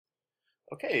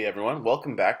Okay, everyone,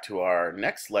 welcome back to our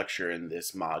next lecture in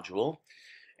this module.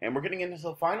 And we're getting into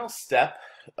the final step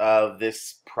of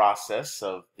this process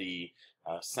of the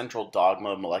central dogma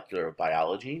of molecular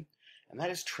biology, and that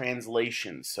is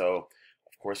translation. So,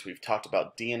 of course, we've talked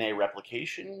about DNA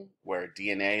replication, where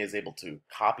DNA is able to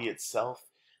copy itself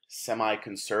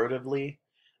semi-conservatively.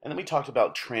 And then we talked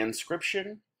about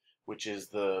transcription, which is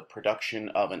the production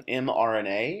of an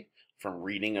mRNA from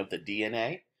reading of the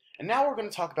DNA. And now we're going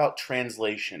to talk about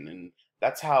translation, and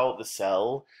that's how the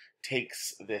cell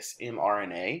takes this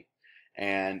mRNA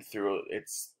and through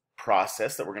its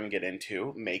process that we're going to get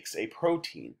into makes a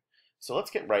protein. So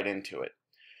let's get right into it.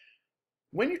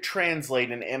 When you translate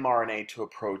an mRNA to a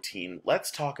protein, let's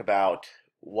talk about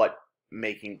what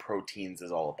making proteins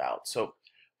is all about. So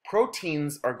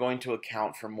proteins are going to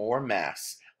account for more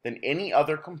mass than any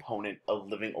other component of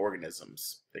living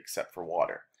organisms, except for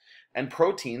water. And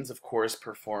proteins, of course,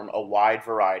 perform a wide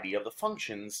variety of the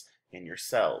functions in your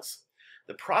cells.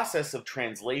 The process of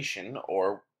translation,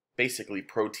 or basically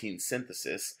protein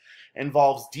synthesis,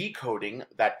 involves decoding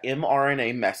that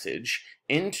mRNA message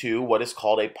into what is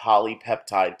called a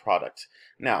polypeptide product.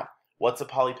 Now, what's a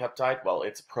polypeptide? Well,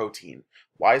 it's a protein.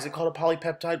 Why is it called a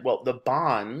polypeptide? Well, the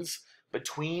bonds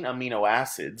between amino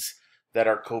acids that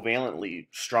are covalently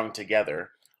strung together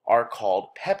are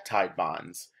called peptide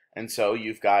bonds. And so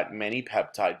you've got many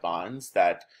peptide bonds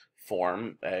that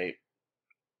link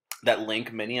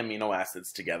many amino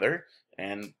acids together,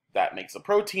 and that makes a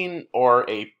protein or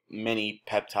a many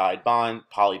peptide bond,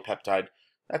 polypeptide.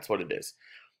 That's what it is.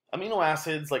 Amino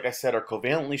acids, like I said, are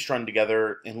covalently strung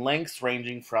together in lengths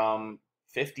ranging from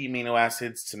 50 amino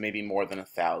acids to maybe more than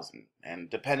 1,000. And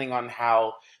depending on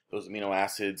how those amino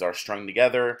acids are strung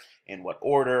together, in what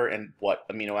order, and what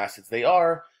amino acids they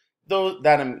are,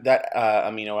 that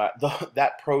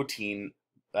protein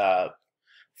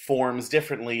forms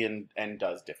differently and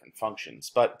does different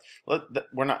functions. But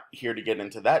we're not here to get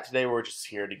into that today. We're just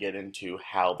here to get into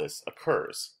how this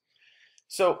occurs.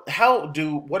 So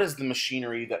what is the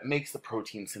machinery that makes the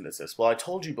protein synthesis? Well, I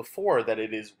told you before that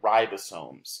it is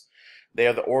ribosomes. They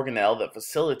are the organelle that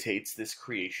facilitates this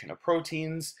creation of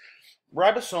proteins.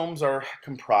 Ribosomes are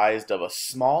comprised of a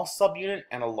small subunit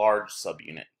and a large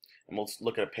subunit. And we'll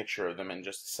look at a picture of them in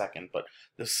just a second. But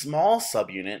the small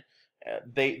subunit,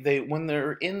 when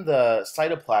they're in the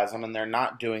cytoplasm and they're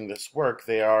not doing this work,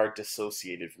 they are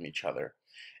dissociated from each other.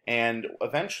 And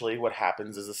eventually what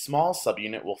happens is a small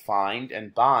subunit will find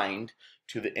and bind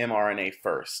to the mRNA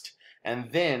first.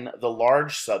 And then the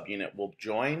large subunit will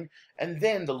join, and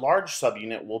then the large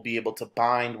subunit will be able to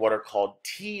bind what are called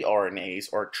tRNAs,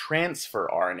 or transfer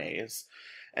RNAs.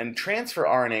 And transfer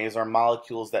RNAs are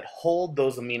molecules that hold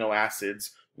those amino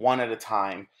acids one at a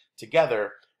time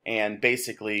together, and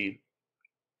basically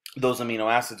those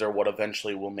amino acids are what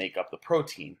eventually will make up the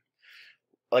protein.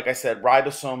 Like I said,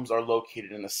 ribosomes are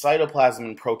located in the cytoplasm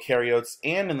in prokaryotes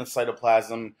and in the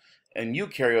cytoplasm in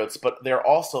eukaryotes, but they're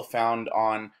also found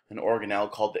on an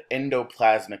organelle called the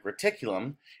endoplasmic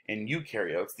reticulum in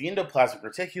eukaryotes. The endoplasmic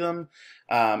reticulum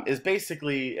is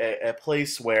basically a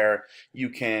place where you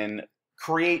can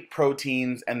create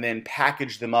proteins and then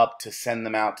package them up to send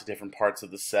them out to different parts of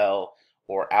the cell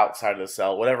or outside of the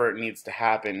cell, whatever it needs to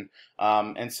happen.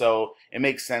 And so it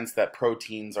makes sense that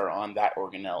proteins are on that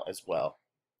organelle as well.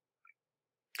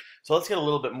 So let's get a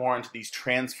little bit more into these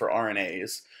transfer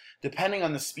RNAs. Depending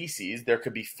on the species, there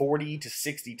could be 40 to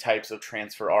 60 types of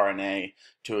transfer RNA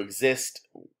to exist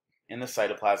in the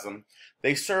cytoplasm.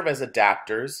 They serve as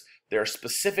adapters. There are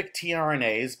specific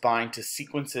tRNAs bind to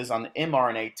sequences on the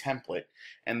mRNA template,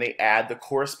 and they add the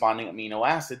corresponding amino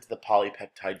acid to the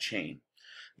polypeptide chain.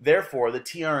 Therefore, the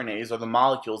tRNAs are the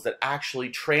molecules that actually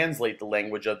translate the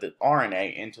language of the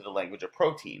RNA into the language of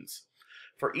proteins.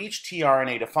 For each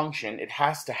tRNA to function, it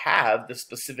has to have the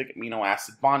specific amino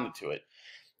acid bonded to it.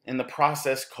 In the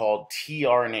process called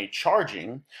tRNA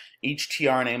charging, each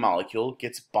tRNA molecule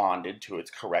gets bonded to its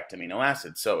correct amino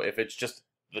acid. So if it's just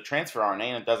the transfer RNA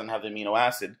and it doesn't have the amino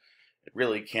acid, it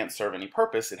really can't serve any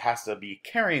purpose. It has to be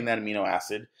carrying that amino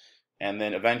acid and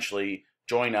then eventually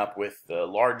join up with the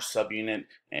large subunit,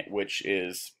 which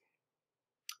is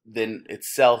then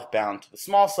itself bound to the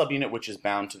small subunit, which is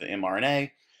bound to the mRNA.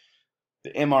 The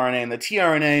mRNA and the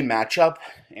tRNA match up,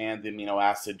 and the amino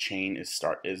acid chain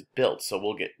is built. So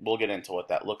we'll get into what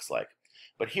that looks like.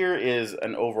 But here is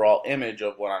an overall image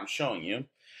of what I'm showing you.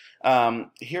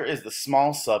 Here is the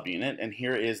small subunit, and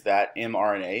here is that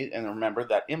mRNA. And remember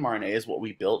that mRNA is what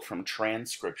we built from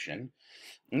transcription.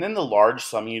 And then the large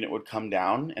subunit would come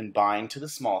down and bind to the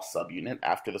small subunit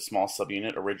after the small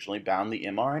subunit originally bound the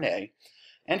mRNA.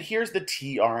 And here's the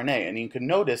tRNA, and you can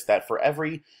notice that for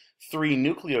every 3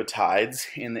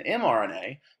 nucleotides in the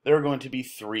mRNA, there are going to be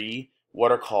 3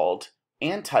 what are called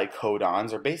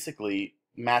anticodons, or basically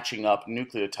matching up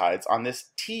nucleotides on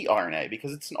this tRNA.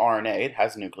 Because it's an RNA, it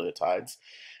has nucleotides.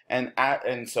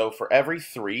 And so for every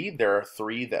 3, there are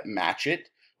 3 that match it,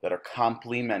 that are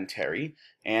complementary,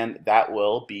 and that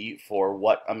will be for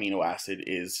what amino acid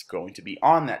is going to be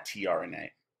on that tRNA.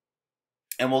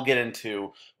 And we'll get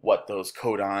into what those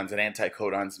codons and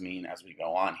anticodons mean as we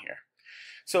go on here.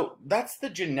 So that's the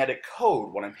genetic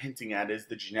code. What I'm hinting at is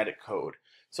the genetic code.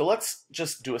 So let's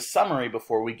just do a summary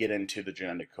before we get into the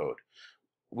genetic code.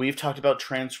 We've talked about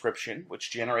transcription,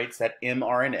 which generates that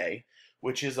mRNA,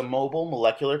 which is a mobile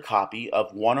molecular copy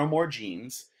of one or more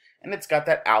genes, and it's got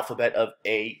that alphabet of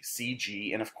A, C,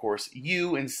 G, and of course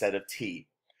U instead of T.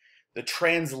 The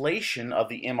translation of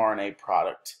the mRNA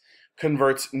product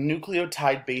converts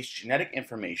nucleotide-based genetic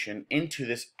information into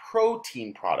this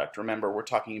protein product. Remember, we're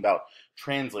talking about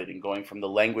translating, going from the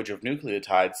language of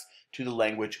nucleotides to the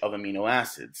language of amino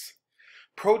acids.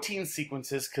 Protein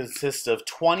sequences consist of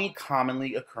 20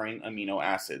 commonly occurring amino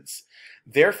acids.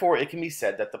 Therefore, it can be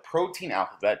said that the protein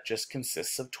alphabet just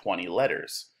consists of 20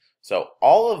 letters. So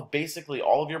basically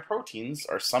all of your proteins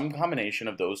are some combination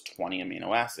of those 20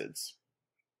 amino acids.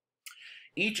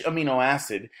 Each amino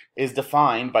acid is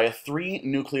defined by a 3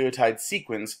 nucleotide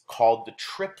sequence called the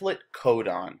triplet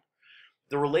codon.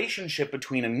 The relationship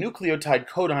between a nucleotide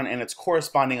codon and its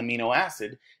corresponding amino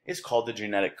acid is called the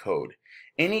genetic code.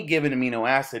 Any given amino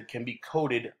acid can be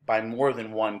coded by more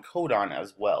than one codon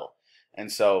as well.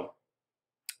 And so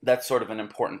that's sort of an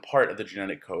important part of the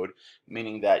genetic code,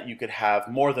 meaning that you could have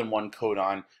more than one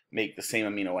codon make the same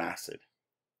amino acid.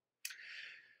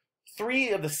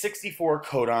 3 of the 64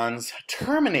 codons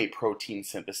terminate protein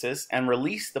synthesis and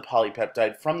release the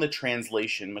polypeptide from the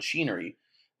translation machinery.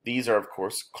 These are, of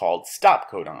course, called stop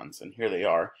codons, and here they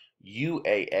are: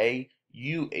 UAA,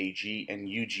 UAG, and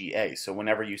UGA. So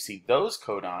whenever you see those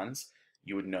codons,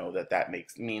 you would know that that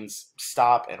means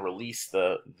stop and release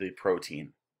the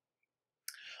protein.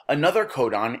 Another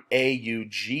codon,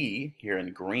 AUG, here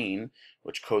in green,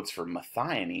 which codes for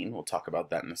methionine, we'll talk about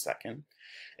that in a second,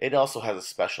 it also has a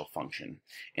special function.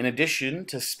 In addition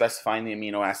to specifying the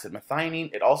amino acid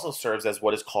methionine, it also serves as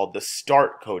what is called the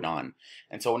start codon.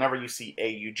 And so whenever you see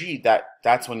AUG,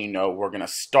 that's when you know we're going to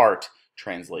start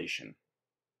translation.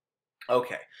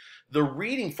 Okay, the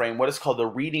reading frame, what is called the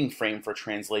reading frame for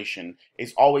translation,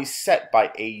 is always set by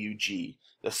AUG,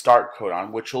 the start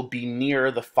codon, which will be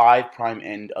near the 5'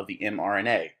 end of the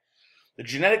mRNA. The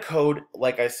genetic code,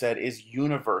 like I said, is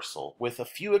universal. With a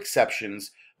few exceptions,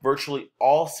 virtually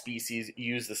all species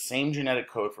use the same genetic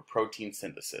code for protein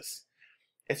synthesis.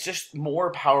 It's just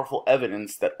more powerful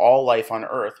evidence that all life on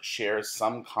Earth shares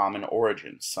some common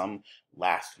origin, some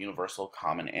last universal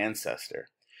common ancestor.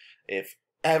 If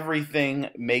everything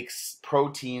makes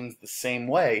proteins the same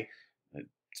way,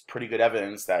 it's pretty good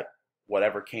evidence that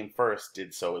whatever came first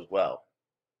did so as well.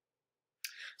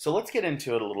 So let's get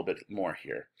into it a little bit more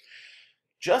here.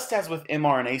 Just as with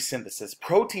mRNA synthesis,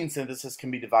 protein synthesis can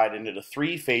be divided into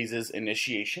 3 phases: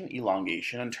 initiation,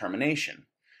 elongation, and termination.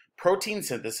 Protein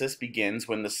synthesis begins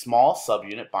when the small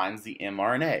subunit binds the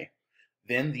mRNA.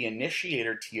 Then the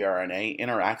initiator tRNA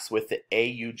interacts with the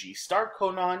AUG start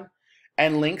codon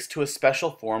and links to a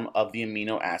special form of the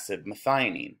amino acid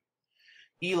methionine.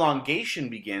 Elongation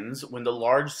begins when the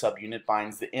large subunit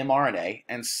binds the mRNA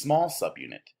and small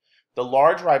subunit. The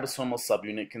large ribosomal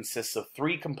subunit consists of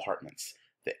 3 compartments: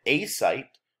 the A site,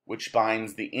 which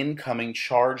binds the incoming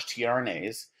charged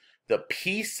tRNAs; the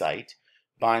P site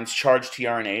binds charged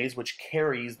tRNAs, which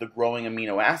carries the growing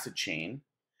amino acid chain;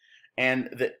 and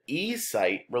the E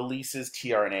site releases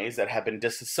tRNAs that have been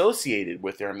disassociated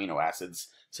with their amino acids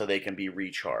so they can be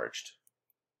recharged.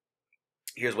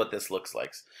 Here's what this looks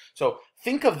like. So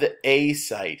think of the A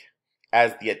site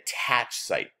as the attach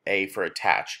site, A for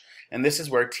attach. And this is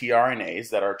where tRNAs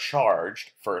that are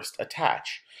charged first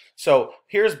attach. So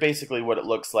here's basically what it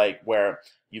looks like, where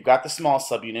you've got the small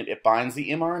subunit, it binds the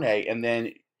mRNA, and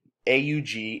then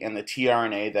AUG and the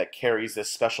tRNA that carries this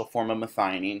special form of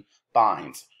methionine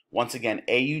binds. Once again,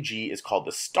 AUG is called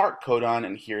the start codon,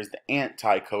 and here's the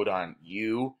anticodon,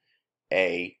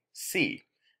 UAC,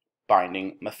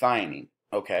 binding methionine.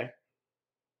 Okay?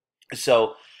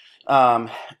 So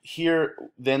here,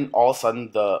 then all of a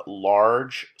sudden the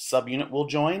large subunit will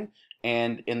join,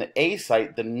 and in the A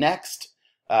site, the next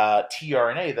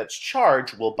tRNA that's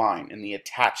charged will bind in the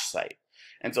attach site.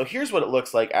 And so here's what it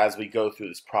looks like as we go through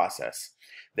this process.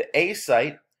 The A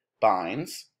site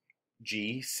binds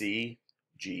G, C,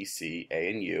 A,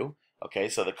 and U. Okay,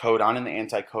 so the codon and the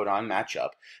anticodon match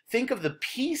up. Think of the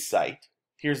P site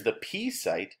here's the P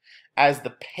site, as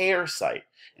the pair site.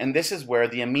 And this is where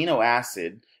the amino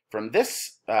acid from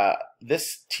this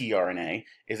tRNA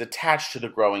is attached to the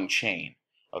growing chain.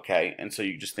 Okay, and so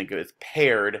you just think of it as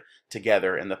paired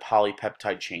together and the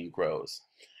polypeptide chain grows.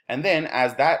 And then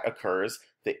as that occurs,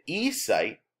 the E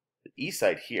site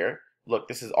here, look,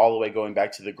 this is all the way going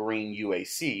back to the green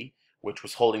UAC, which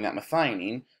was holding that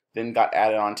methionine, then got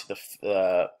added onto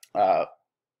the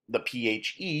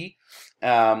PHE,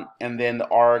 and then the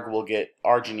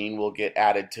arginine will get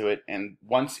added to it, and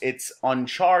once it's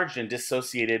uncharged and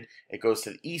dissociated, it goes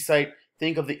to the E site.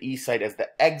 Think of the E site as the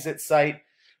exit site,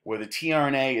 where the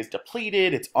tRNA is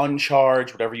depleted, it's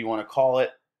uncharged, whatever you want to call it,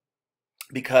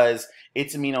 because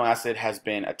its amino acid has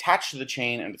been attached to the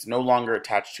chain and it's no longer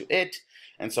attached to it,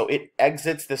 and so it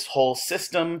exits this whole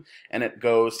system and it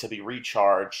goes to be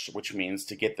recharged, which means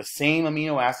to get the same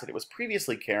amino acid it was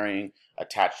previously carrying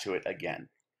attached to it again.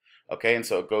 Okay, and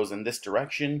so it goes in this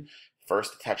direction.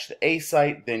 First attach the A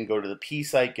site, then go to the P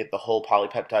site, get the whole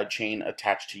polypeptide chain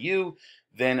attached to you.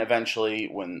 Then eventually,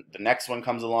 when the next one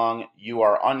comes along, you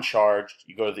are uncharged.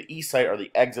 You go to the E site or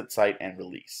the exit site and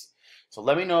release. So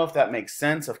let me know if that makes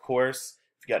sense, of course.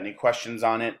 If you got any questions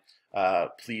on it,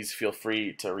 please feel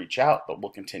free to reach out, but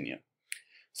we'll continue.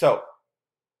 So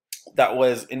that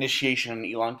was initiation and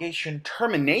elongation.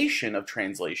 Termination of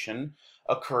translation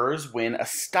occurs when a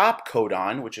stop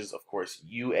codon, which is of course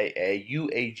UAA,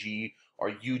 UAG,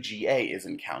 or UGA, is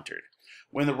encountered.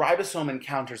 When the ribosome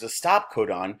encounters a stop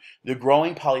codon, the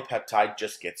growing polypeptide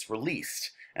just gets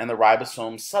released, and the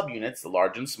ribosome subunits, the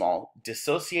large and small,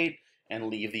 dissociate and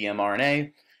leave the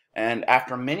mRNA. And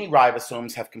after many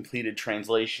ribosomes have completed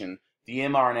translation, the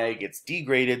mRNA gets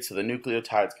degraded so the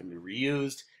nucleotides can be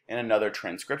reused in another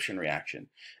transcription reaction.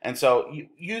 And so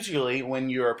usually when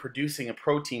you're producing a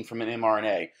protein from an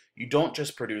mRNA, you don't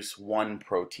just produce one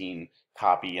protein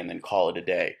copy and then call it a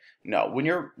day. No, when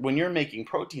you're making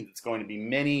proteins, it's going to be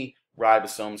many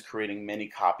ribosomes creating many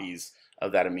copies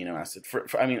of that amino acid,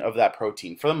 of that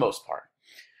protein for the most part.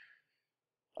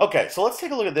 Okay, so let's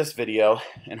take a look at this video,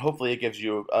 and hopefully it gives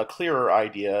you a clearer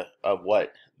idea of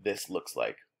what this looks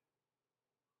like.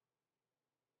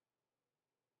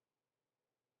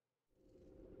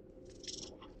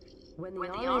 When the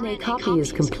RNA copy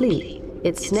is complete,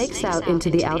 it snakes out into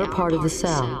the outer part of the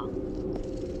cell.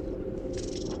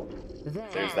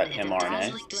 There's that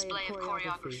mRNA. Display of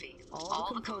choreography.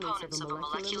 All the components of a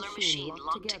molecular machine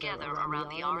lumped together around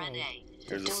the RNA.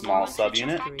 There's a small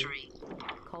subunit,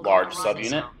 large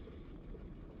subunit.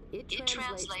 It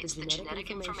translates the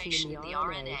genetic information in the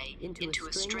RNA into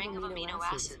a string of amino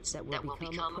acids that will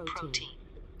become a protein.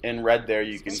 In red there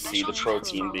you can see the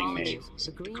protein being made.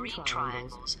 The green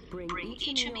triangles bring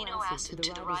each amino acid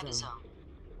to the ribosome.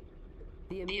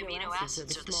 The amino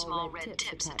acids are the small red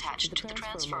tips attached to the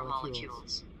transfer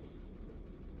molecules.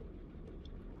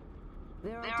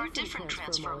 There are different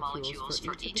transfer molecules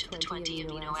for each of the 20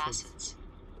 amino acids.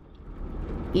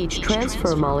 Each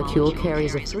transfer molecule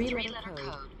carries a three-letter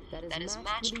code that is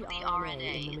matched with the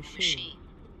RNA in the machine.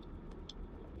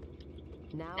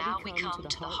 Now we come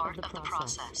to the heart of the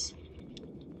process.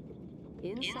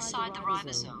 Inside the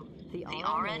ribosome, the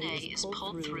RNA is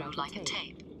pulled through like a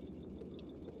tape.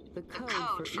 The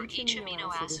code for each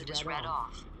amino acid is read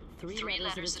off, 3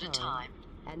 letters at a time,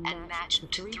 and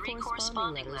matched to 3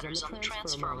 corresponding letters on the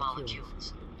transfer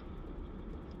molecules.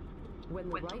 When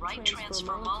the right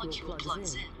transfer molecule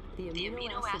plugs in, the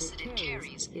amino acid it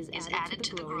carries is added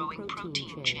to the growing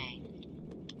protein chain.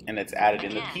 And it's added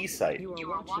in the P site.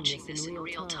 You are watching this in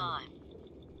real time.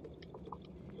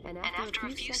 And after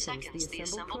a few seconds, the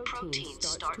assembled protein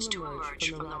starts to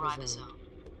emerge from the ribosome.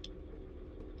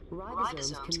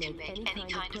 Ribosomes can make any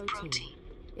kind of protein.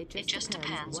 It just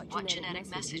depends what genetic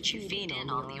message you feed in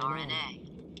on the RNA.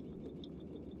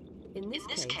 In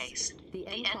this case, the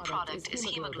end product is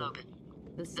hemoglobin.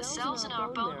 The cells in our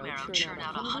bone marrow churn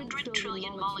out 100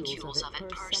 trillion molecules of it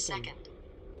per second.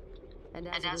 And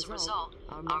as a result,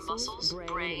 our muscles,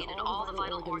 brain, and all the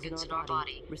vital organs in our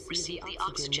body receive the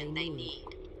oxygen they need.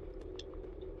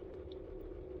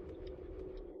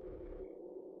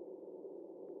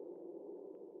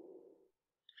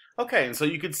 Okay, and so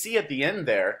you could see at the end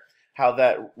there how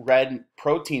that red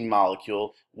protein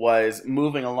molecule was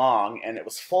moving along and it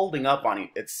was folding up on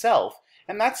itself.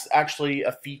 And that's actually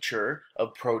a feature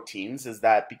of proteins, is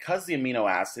that because the amino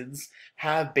acids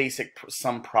have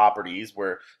some properties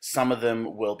where some of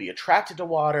them will be attracted to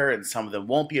water and some of them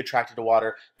won't be attracted to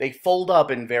water, they fold up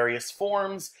in various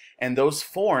forms, and those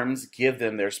forms give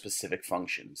them their specific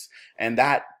functions. And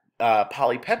that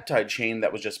polypeptide chain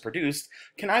that was just produced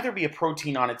can either be a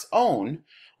protein on its own,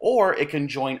 or it can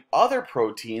join other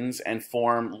proteins and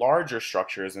form larger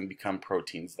structures and become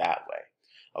proteins that way.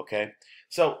 Okay,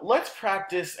 so let's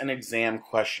practice an exam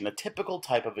question, a typical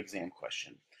type of exam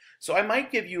question. So I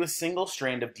might give you a single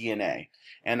strand of DNA,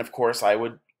 and of course I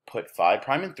would put 5'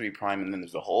 and 3', and then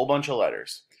there's a whole bunch of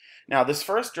letters. Now this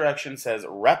first direction says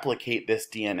replicate this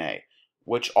DNA,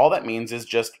 which all that means is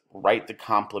just write the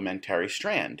complementary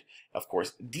strand. Of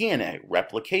course, DNA,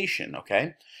 replication,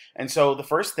 okay? And so the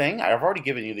first thing, I've already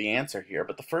given you the answer here,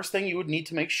 but the first thing you would need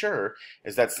to make sure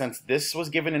is that since this was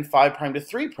given in 5' to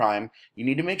 3', you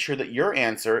need to make sure that your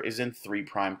answer is in 3'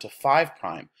 to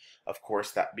 5'. Of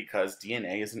course, that because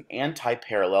DNA is an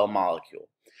anti-parallel molecule.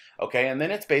 Okay, and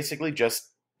then it's basically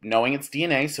just knowing it's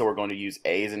DNA, so we're going to use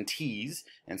A's and T's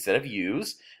instead of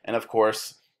U's. And of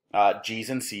course, G's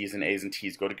and C's and A's and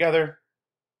T's go together.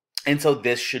 And so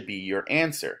this should be your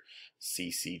answer.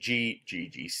 CCG,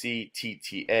 GGC,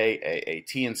 TTA,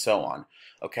 AAT, and so on.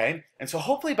 Okay, and so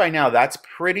hopefully by now that's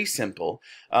pretty simple,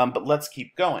 but let's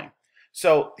keep going.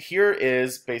 So here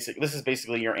is this is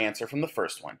basically your answer from the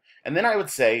first one. And then I would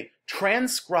say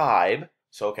transcribe.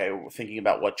 So okay, we're thinking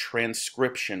about what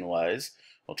transcription was.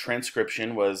 Well,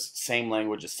 transcription was same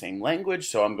language as same language,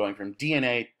 so I'm going from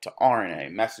DNA to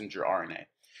RNA, messenger RNA.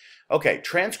 Okay,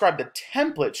 transcribe the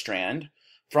template strand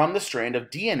from the strand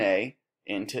of DNA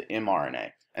into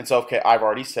mRNA. And so, okay, I've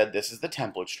already said this is the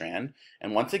template strand.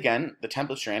 And once again, the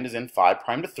template strand is in 5'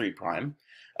 to 3'.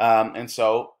 And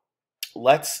so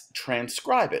let's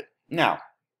transcribe it. Now,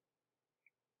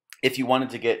 if you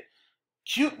wanted to get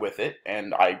cute with it,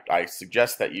 and I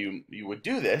suggest that you would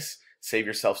do this, save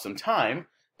yourself some time,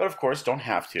 but of course don't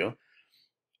have to.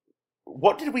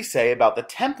 What did we say about the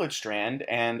template strand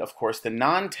and of course the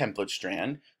non-template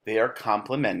strand? They are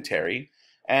complementary.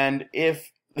 And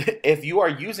if you are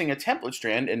using a template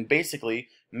strand and basically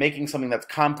making something that's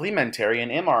complementary in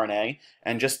mRNA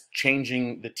and just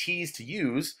changing the T's to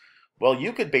U's, well,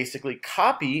 you could basically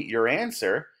copy your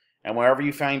answer, and wherever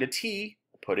you find a T,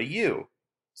 put a U.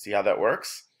 See how that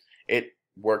works? It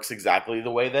works exactly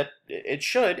the way that it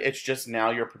should. It's just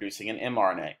now you're producing an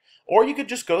mRNA. Or you could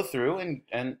just go through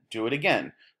and do it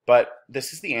again. But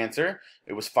this is the answer.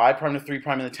 It was 5' to 3'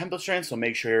 in the template strand, so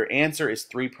make sure your answer is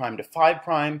 3' to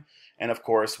 5'. And of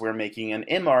course, we're making an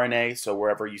mRNA, so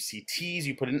wherever you see T's,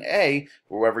 you put an A.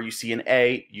 Wherever you see an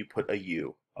A, you put a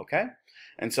U. Okay?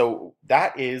 And so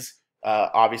that is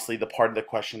obviously the part of the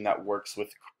question that works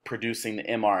with producing the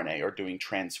mRNA or doing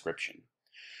transcription.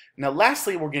 Now,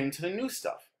 lastly, we're getting to the new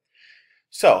stuff.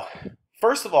 So,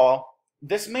 first of all,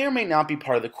 this may or may not be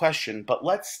part of the question, but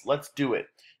let's do it.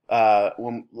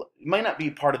 It might not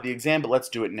be part of the exam, but let's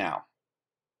do it now.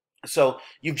 So,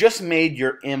 you've just made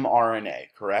your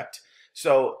mRNA, correct?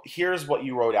 So, here's what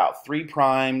you wrote out. 3'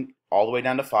 all the way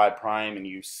down to 5', and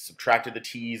you subtracted the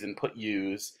T's and put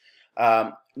U's.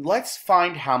 Let's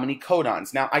find how many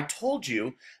codons. Now, I told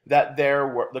you that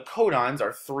the codons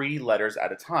are 3 letters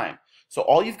at a time. So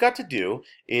all you've got to do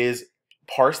is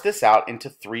parse this out into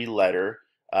 3-letter,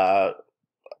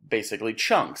 basically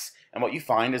chunks. And what you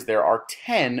find is there are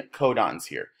 10 codons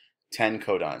here. 10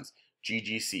 codons.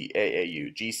 GGC,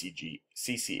 AAU, GCG,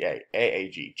 CCA,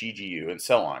 AAG, GGU, and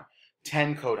so on.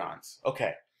 10 codons.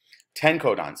 Okay, 10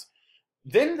 codons.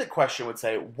 Then the question would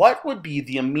say, what would be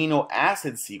the amino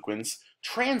acid sequence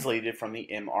translated from the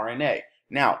mRNA?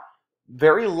 Now,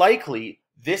 very likely,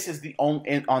 this is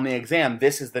on the exam,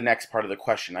 this is the next part of the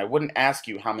question. I wouldn't ask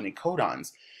you how many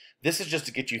codons. This is just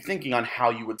to get you thinking on how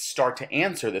you would start to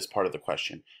answer this part of the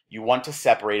question. You want to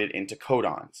separate it into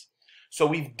codons. So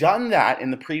we've done that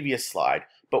in the previous slide,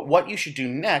 but what you should do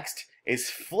next is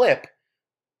flip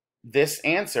this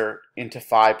answer into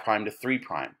 5' to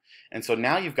 3'. And so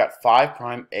now you've got 5'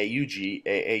 AUG,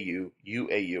 AAU,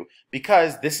 UAU,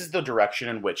 because this is the direction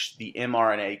in which the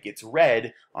mRNA gets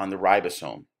read on the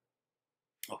ribosome.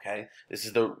 Okay, this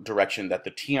is the direction that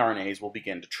the tRNAs will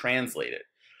begin to translate it.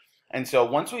 And so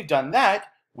once we've done that,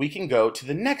 we can go to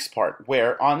the next part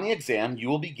where on the exam you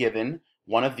will be given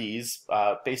one of these.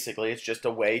 Basically, it's just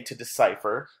a way to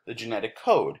decipher the genetic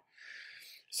code.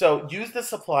 So use the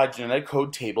supplied genetic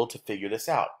code table to figure this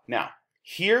out. Now,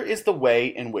 here is the way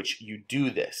in which you do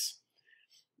this.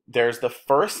 There's the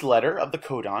first letter of the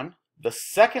codon, the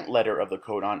second letter of the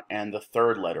codon, and the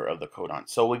third letter of the codon.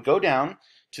 So we go down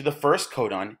to the first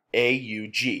codon,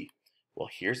 AUG. Well,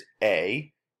 here's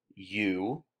A,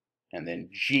 U, and then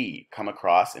G come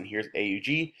across, and here's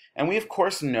AUG. And we, of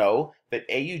course, know that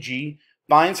AUG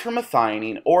binds for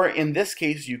methionine, or in this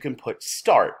case, you can put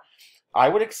start. I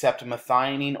would accept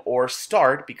methionine or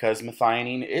start because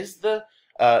methionine is the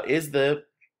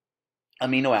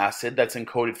amino acid that's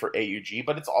encoded for AUG,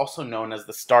 but it's also known as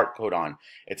the start codon.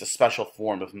 It's a special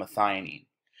form of methionine.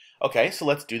 Okay, so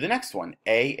let's do the next one,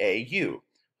 AAU.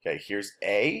 Okay, here's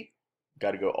A,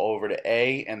 got to go over to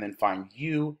A and then find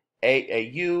U,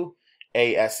 AAU,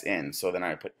 ASN. So then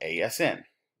I put ASN.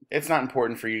 It's not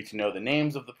important for you to know the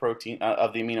names of the protein,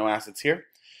 of the amino acids here.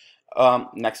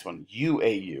 Next one,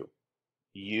 UAU,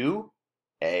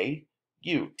 UAU,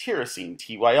 tyrosine,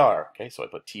 TYR. Okay, so I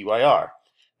put TYR.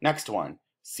 Next one,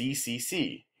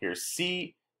 CCC. Here's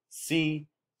C, C,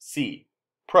 C.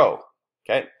 Pro.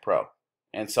 Okay, pro.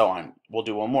 And so on. We'll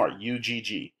do one more.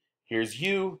 UGG. Here's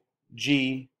U,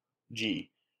 G, G.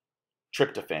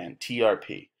 Tryptophan,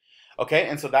 TRP. Okay,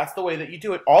 and so that's the way that you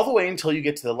do it, all the way until you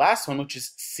get to the last one, which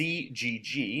is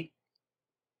CGG.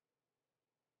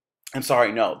 I'm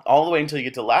sorry, no, all the way until you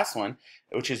get to the last one,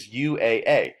 which is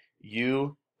UAA.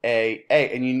 UAA.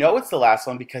 And you know it's the last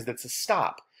one because it's a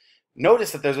stop.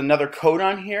 Notice that there's another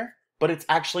codon here, but it's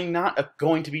actually not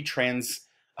going to be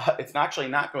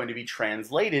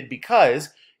translated because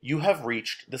you have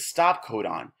reached the stop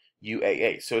codon,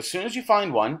 UAA. So as soon as you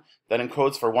find one that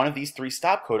encodes for one of these 3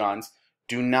 stop codons,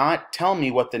 do not tell me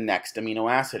what the next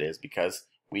amino acid is because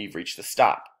we've reached the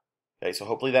stop. Okay, so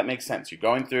hopefully that makes sense. You're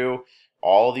going through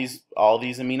all these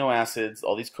amino acids,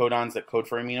 all these codons that code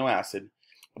for amino acid,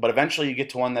 but eventually you get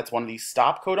to one that's one of these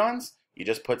stop codons. You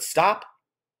just put stop.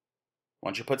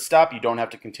 Once you put stop, you don't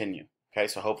have to continue. Okay,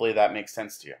 so hopefully that makes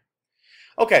sense to you.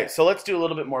 Okay, so let's do a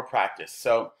little bit more practice.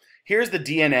 So here's the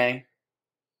DNA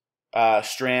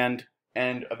strand,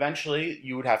 and eventually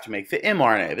you would have to make the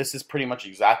mRNA. This is pretty much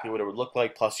exactly what it would look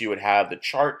like, plus you would have the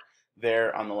chart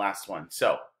there on the last one.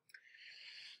 So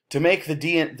to make the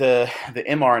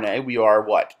mRNA, we are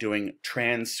what? Doing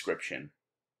transcription.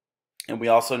 And we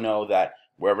also know that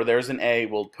wherever there's an A,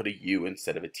 we'll put a U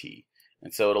instead of a T.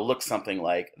 And so it'll look something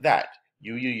like that.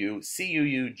 UUU,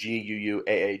 CUU, GUU,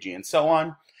 AAG, and so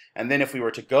on. And then if we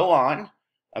were to go on,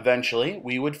 eventually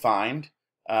we would find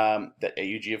that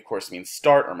AUG, of course, means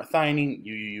start or methionine.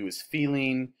 UUU is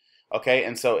pheline. Okay,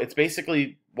 and so it's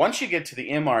basically, once you get to the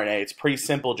mRNA, it's pretty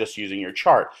simple just using your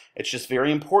chart. It's just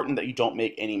very important that you don't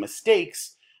make any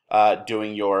mistakes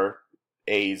doing your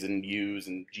A's and U's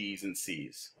and G's and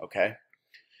C's. Okay,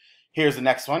 here's the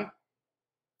next one.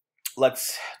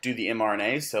 Let's do the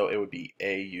mRNA, so it would be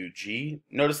AUG.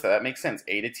 Notice that makes sense.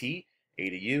 A to T, A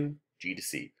to U, G to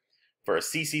C. For a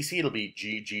CCC, it'll be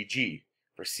GGG.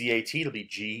 For CAT, it'll be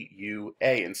GUA,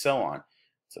 and so on.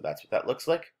 So that's what that looks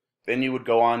like. Then you would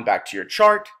go on back to your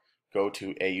chart, go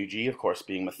to AUG, of course,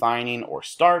 being methionine or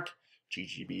start,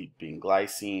 GGB being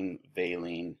glycine,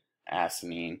 valine,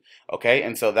 adenine. Okay,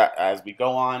 and so that as we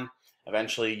go on,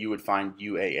 eventually you would find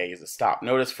UAA as a stop.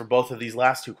 Notice for both of these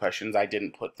last 2 questions, I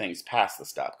didn't put things past the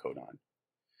stop codon.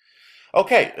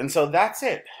 Okay, and so that's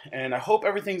it. And I hope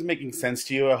everything's making sense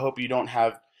to you. I hope you don't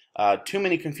have too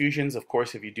many confusions. Of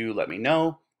course, if you do, let me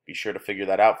know. Be sure to figure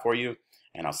that out for you.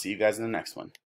 And I'll see you guys in the next one.